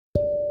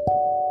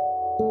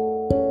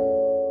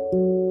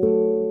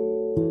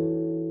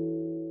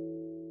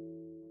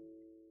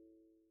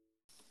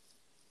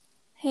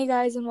Hey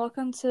guys, and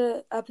welcome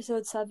to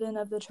episode 7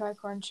 of the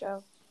Tricorn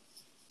Show.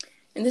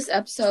 In this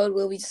episode,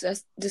 we'll be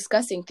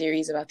discussing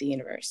theories about the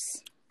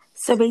universe.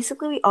 So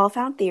basically, we all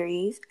found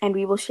theories, and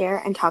we will share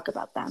and talk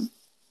about them.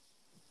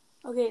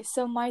 Okay,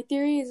 so my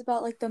theory is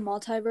about the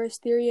multiverse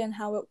theory and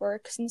how it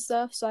works and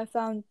stuff. So I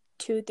found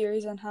 2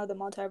 theories on how the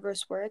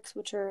multiverse works,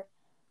 which are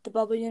the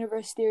bubble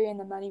universe theory and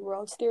the many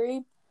worlds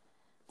theory.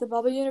 The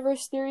bubble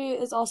universe theory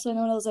is also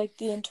known as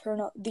the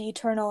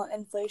eternal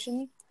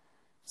inflation.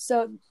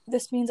 So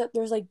this means that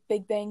there's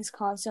big bangs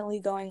constantly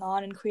going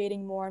on and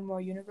creating more and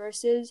more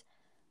universes.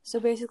 So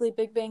basically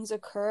big bangs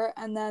occur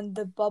and then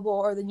the bubble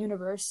or the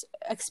universe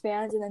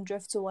expands and then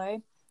drifts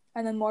away.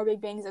 And then more big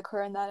bangs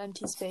occur in that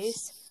empty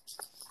space.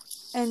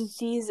 And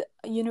these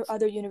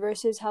other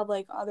universes have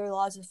other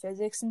laws of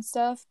physics and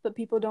stuff, but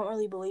people don't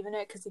really believe in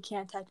it because it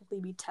can't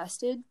technically be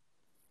tested.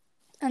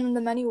 And then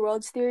the many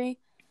worlds theory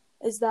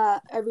is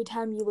that every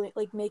time you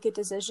make a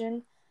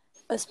decision,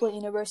 a split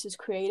universe is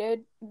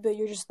created, but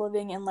you're just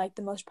living in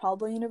the most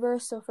probable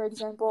universe. So for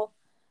example,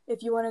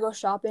 if you want to go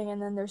shopping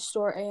and then there's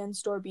store A and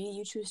store B,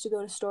 you choose to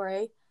go to store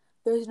A.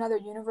 There's another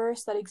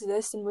universe that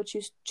exists in which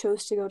you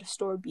chose to go to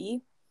store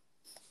B.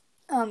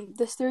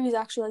 This theory is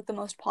actually the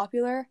most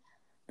popular,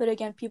 but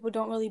again, people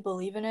don't really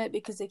believe in it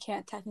because it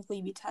can't technically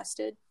be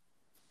tested.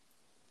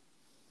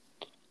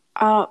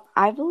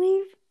 I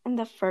believe in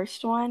the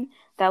first one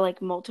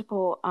that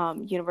multiple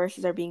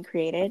universes are being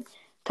created,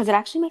 because it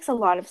actually makes a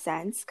lot of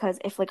sense. Because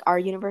if our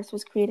universe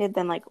was created,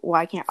 then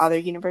why can't other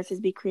universes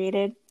be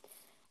created?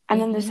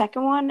 And then the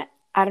second one,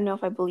 I don't know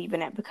if I believe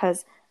in it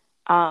because,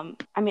 I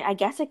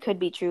guess it could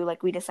be true.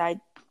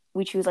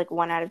 We choose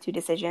one out of 2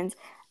 decisions,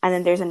 and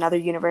then there's another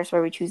universe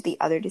where we choose the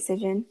other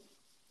decision.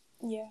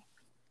 Yeah.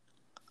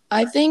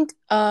 I think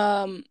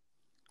the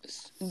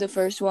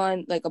first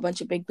one, a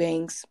bunch of big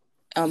bangs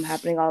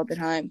happening all the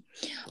time.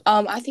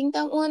 I think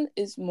that one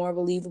is more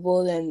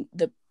believable than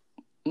the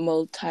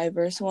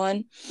multiverse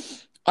one.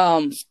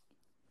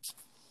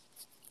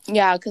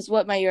 Yeah, because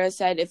what Mayura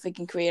said, if it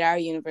can create our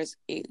universe,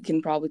 it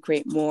can probably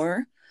create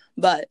more.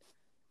 But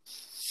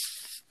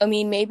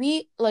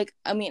maybe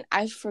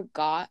I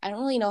forgot. I don't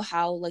really know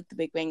how the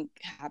Big Bang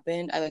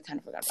happened. I kind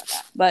of forgot about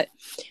that. But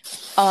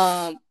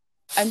I'm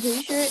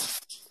pretty sure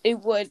it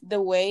would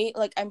the way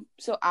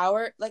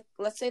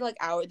let's say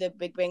the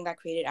Big Bang that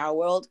created our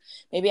world,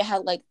 maybe it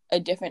had a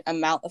different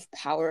amount of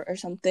power or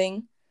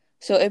something.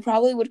 So it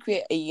probably would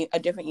create a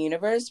different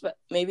universe, but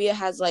maybe it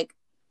has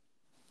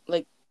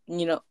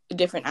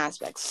different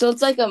aspects. So it's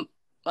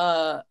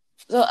so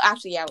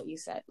actually, yeah, what you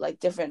said,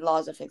 different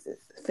laws of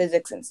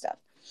physics and stuff.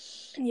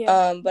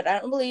 Yeah. But I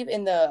don't believe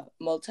in the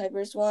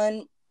multiverse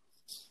one,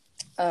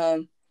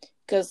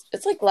 because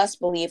it's less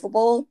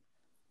believable,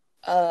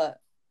 and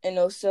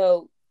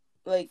also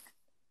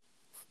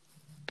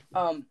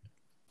I'm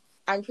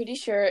pretty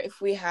sure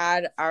if we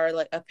had our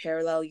a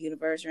parallel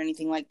universe or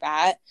anything like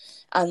that,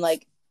 and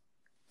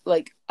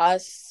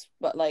us,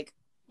 but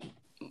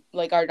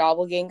our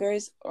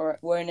doppelgangers or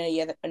we're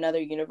in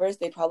another universe,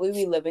 they'd probably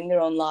be living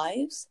their own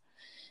lives,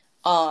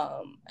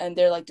 and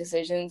their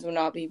decisions would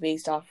not be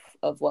based off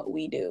of what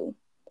we do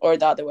or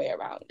the other way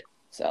around.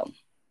 So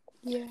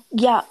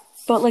yeah,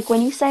 but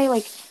when you say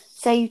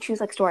you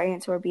choose store A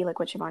and store B, what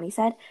Shivani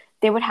said,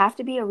 there would have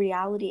to be a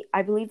reality.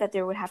 I believe that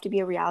there would have to be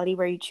a reality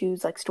where you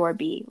choose store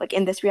B.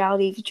 In this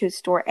reality, if you choose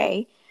store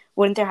A,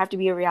 wouldn't there have to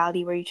be a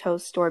reality where you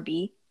chose store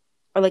B?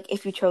 Or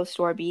if you chose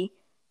store B,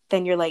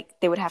 then you're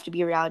there would have to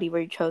be a reality where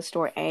you chose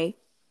store A.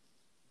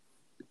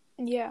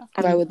 Yeah.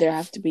 Why would there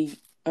have to be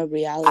a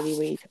reality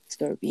where you chose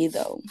store B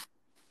though?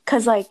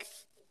 Because I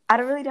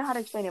don't really know how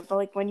to explain it,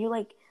 but when you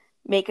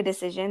make a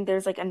decision,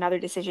 there's another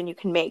decision you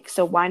can make.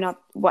 So why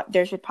not?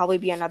 There should probably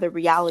be another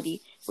reality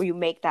where you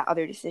make that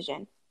other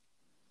decision.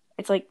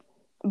 It's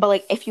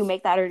but if you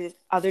make that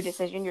other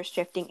decision, you're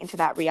shifting into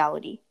that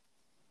reality.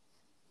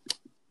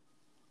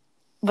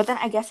 But then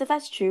I guess if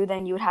that's true,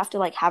 then you would have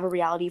to have a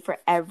reality for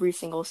every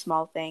single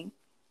small thing.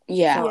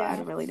 Yeah. So I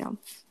don't really know.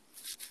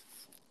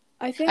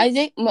 I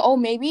think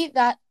maybe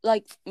that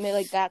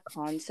that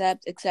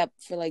concept,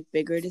 except for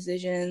bigger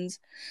decisions,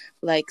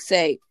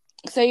 say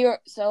you're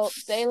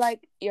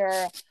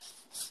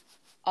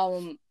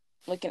an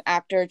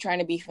actor trying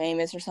to be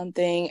famous or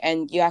something,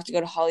 and you have to go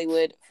to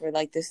Hollywood for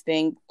this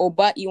thing,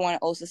 but you want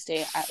to also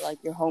stay at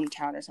your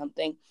hometown or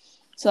something.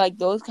 So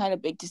those kind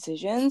of big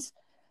decisions,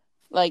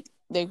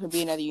 there could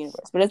be another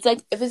universe. But it's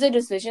if it's a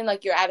decision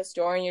you're at a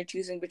store and you're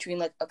choosing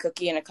between a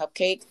cookie and a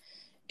cupcake,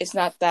 it's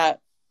not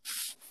that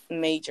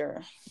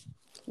major,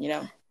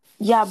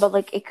 Yeah,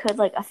 but it could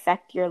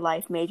affect your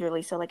life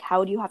majorly. So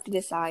how do you have to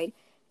decide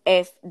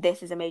if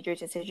this is a major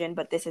decision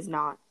but this is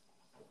not?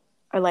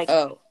 Or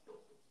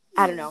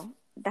I don't know.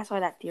 That's why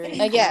that theory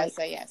is yes,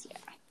 yeah.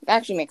 That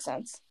actually makes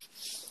sense.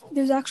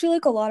 There's actually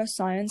a lot of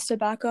science to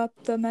back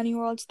up the many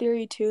worlds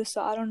theory too,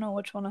 so I don't know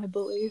which one I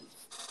believe.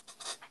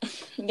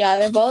 Yeah,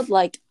 they're both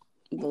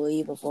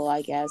believable,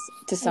 I guess,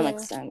 to some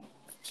extent.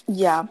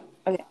 Yeah.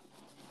 Okay.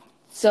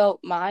 So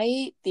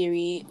my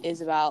theory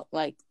is about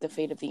the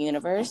fate of the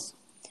universe,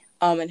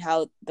 and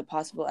how the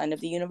possible end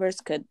of the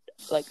universe could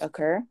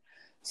occur.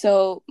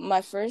 So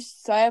I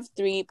have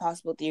three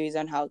possible theories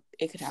on how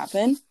it could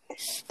happen.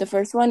 The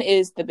first one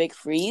is the Big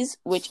Freeze,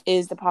 which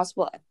is the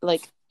possible,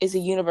 like, is a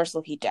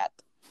universal heat death.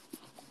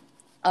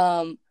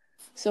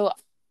 So,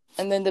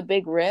 and then the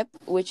Big Rip,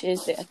 which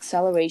is the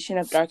acceleration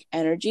of dark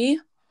energy.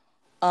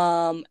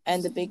 And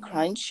the Big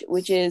Crunch,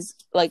 which is,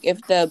 like,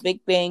 if the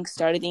Big Bang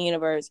started the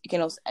universe, it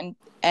can also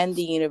end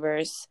the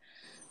universe.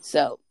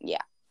 So,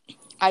 yeah.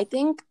 I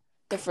think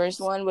the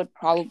first one would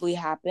probably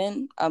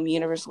happen,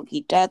 universal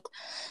heat death.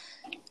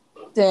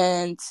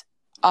 Since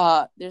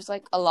there's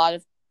a lot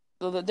of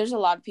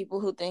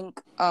people who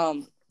think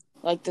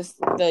like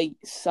the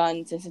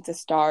sun, since it's a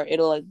star,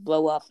 it'll like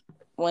blow up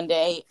one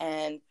day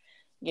and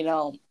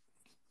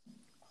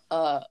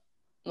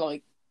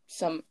like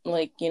some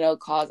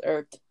cause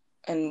Earth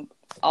and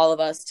all of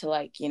us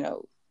to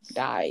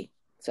die.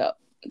 So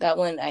that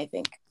one I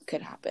think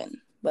could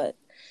happen. But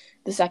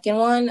the second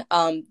one,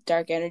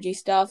 dark energy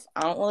stuff,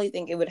 I don't really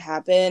think it would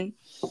happen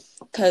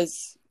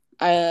because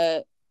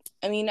I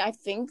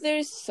think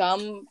there's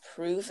some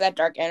proof that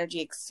dark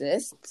energy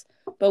exists,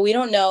 but we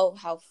don't know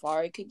how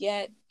far it could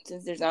get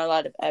since there's not a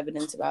lot of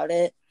evidence about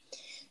it.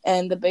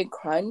 And the Big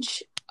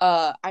Crunch,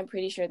 I'm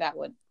pretty sure that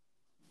would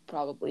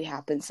probably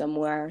happen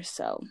somewhere.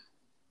 So,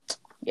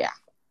 yeah.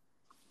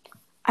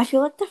 I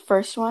feel like the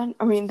first one,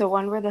 the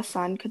one where the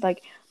sun could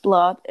blow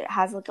up, it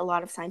has a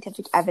lot of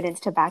scientific evidence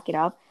to back it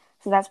up.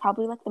 So that's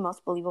probably the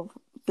most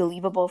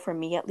believable for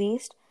me at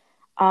least.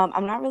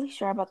 I'm not really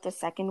sure about the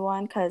second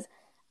one because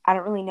I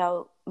don't really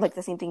know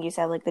the same thing you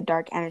said, the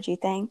dark energy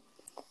thing.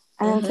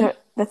 And then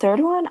the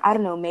third one, I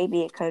don't know,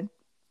 maybe it could.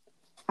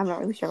 I'm not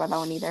really sure about that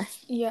one either.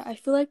 Yeah, I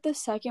feel like the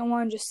second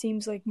one just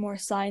seems more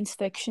science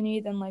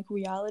fiction-y than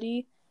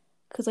reality,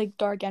 because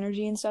dark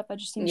energy and stuff, that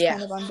just seems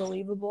kind of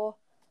unbelievable.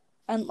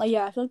 And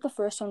I feel like the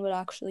first one would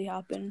actually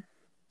happen.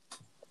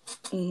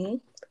 The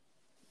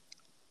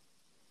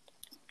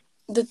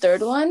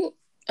third one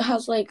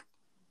has a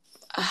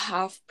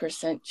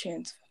 0.5%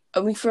 chance.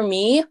 For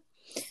me,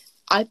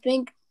 I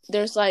think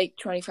there's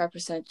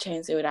 25%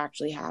 chance it would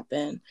actually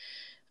happen.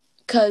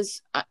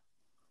 Cause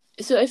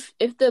so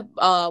if the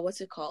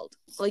what's it called?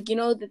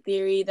 The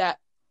theory that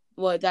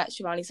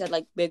Shivani said,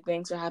 Big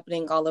Bangs are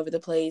happening all over the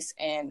place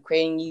and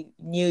creating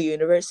new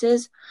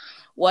universes.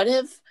 What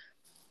if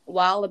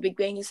while the Big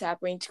Bang is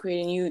happening to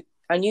create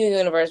a new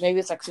universe, maybe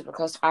it's super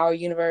close to our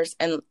universe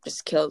and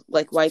just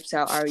wipes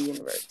out our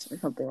universe or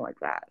something like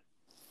that.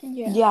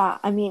 Yeah,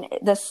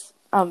 this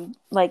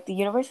the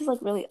universe is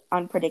really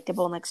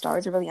unpredictable and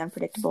stars are really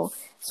unpredictable.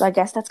 So I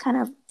guess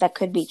that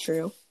could be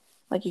true.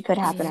 It could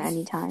happen at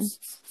any time.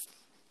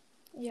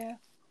 Yeah.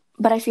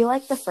 But I feel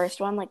the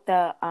first one,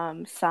 the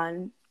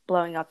sun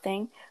blowing up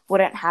thing,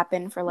 wouldn't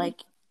happen for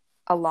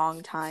a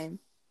long time.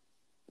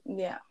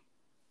 Yeah.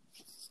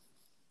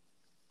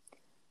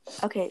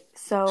 Okay,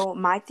 so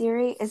my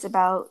theory is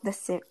about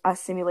a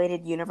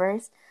simulated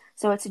universe.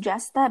 So it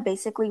suggests that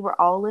basically we're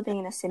all living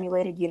in a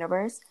simulated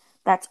universe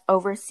that's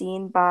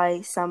overseen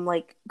by some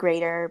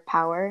greater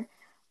power.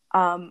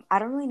 I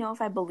don't really know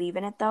if I believe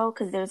in it though,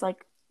 because there's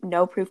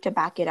no proof to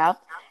back it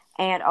up,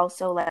 and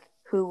also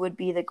who would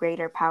be the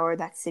greater power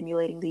that's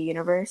simulating the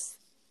universe?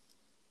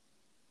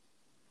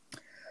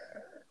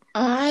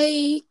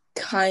 I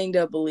kind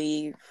of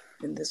believe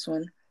in this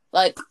one.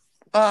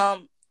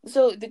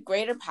 So the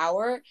greater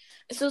power,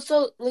 so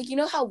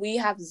how we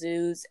have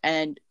zoos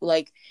and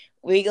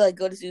we go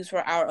to zoos for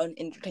our own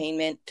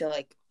entertainment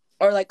to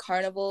or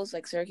carnivals,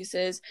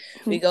 circuses.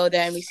 We go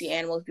there and we see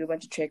animals do a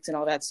bunch of tricks and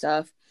all that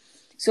stuff.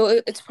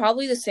 So it's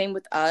probably the same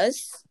with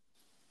us.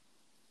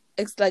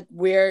 It's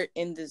we're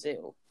in the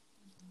zoo,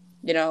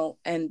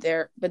 and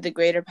but the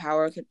greater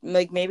power could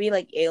maybe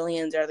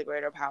aliens are the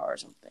greater power or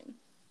something.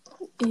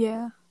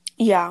 Yeah.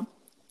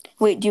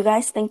 Wait, do you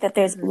guys think that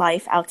there's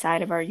life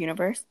outside of our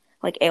universe?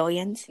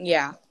 Aliens?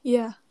 Yeah.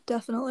 Yeah,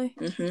 definitely.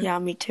 Yeah,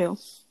 me too.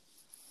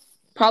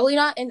 Probably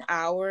not in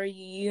our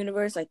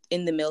universe,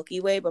 in the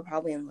Milky Way, but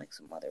probably in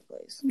some other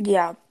place.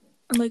 Yeah.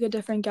 In a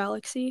different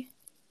galaxy.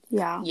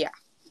 Yeah. Yeah.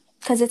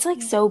 Because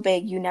it's so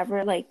big, you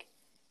never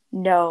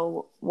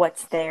know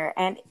what's there.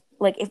 And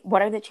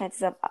what are the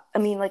chances of,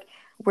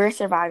 we're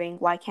surviving,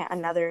 why can't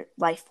another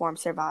life form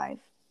survive?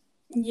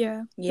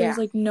 Yeah. There's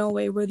no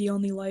way we're the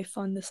only life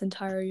on this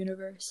entire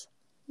universe.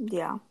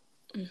 Yeah.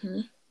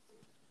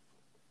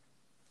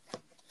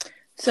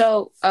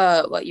 So,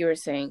 what you were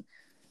saying,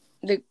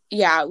 we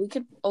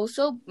could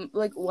also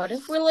what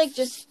if we're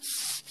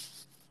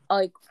just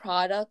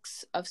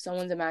products of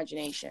someone's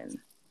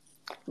imagination,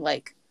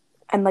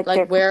 and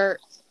we're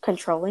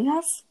controlling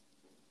us.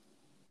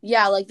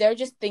 Yeah, they're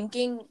just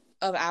thinking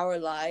of our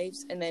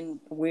lives, and then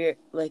we're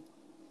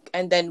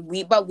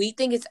but we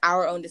think it's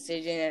our own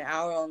decision and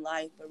our own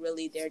life, but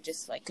really they're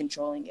just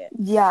controlling it.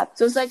 Yeah.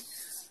 So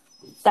it's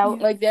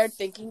they're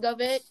thinking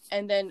of it,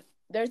 and then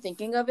they're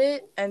thinking of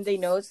it, and they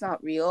know it's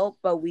not real,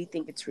 but we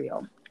think it's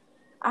real.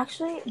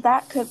 Actually,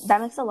 that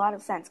makes a lot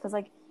of sense because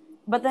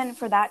but then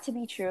for that to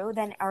be true,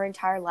 then our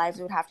entire lives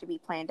would have to be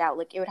planned out.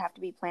 It would have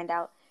to be planned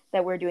out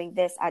that we're doing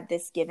this at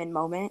this given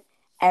moment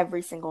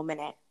every single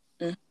minute.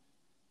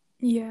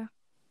 Yeah.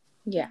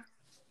 Yeah.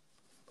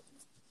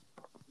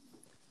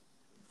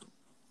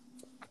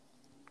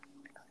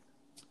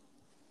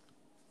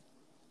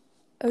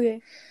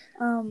 Okay.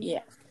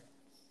 Yeah.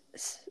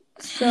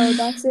 So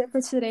that's it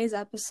for today's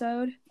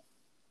episode.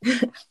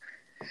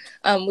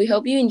 We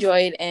hope you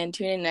enjoyed and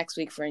tune in next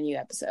week for a new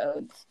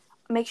episode.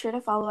 Make sure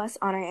to follow us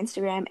on our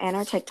Instagram and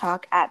our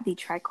TikTok at The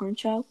Tricorn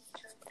Show.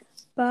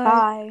 Bye.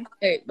 Bye.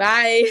 Okay,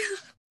 bye.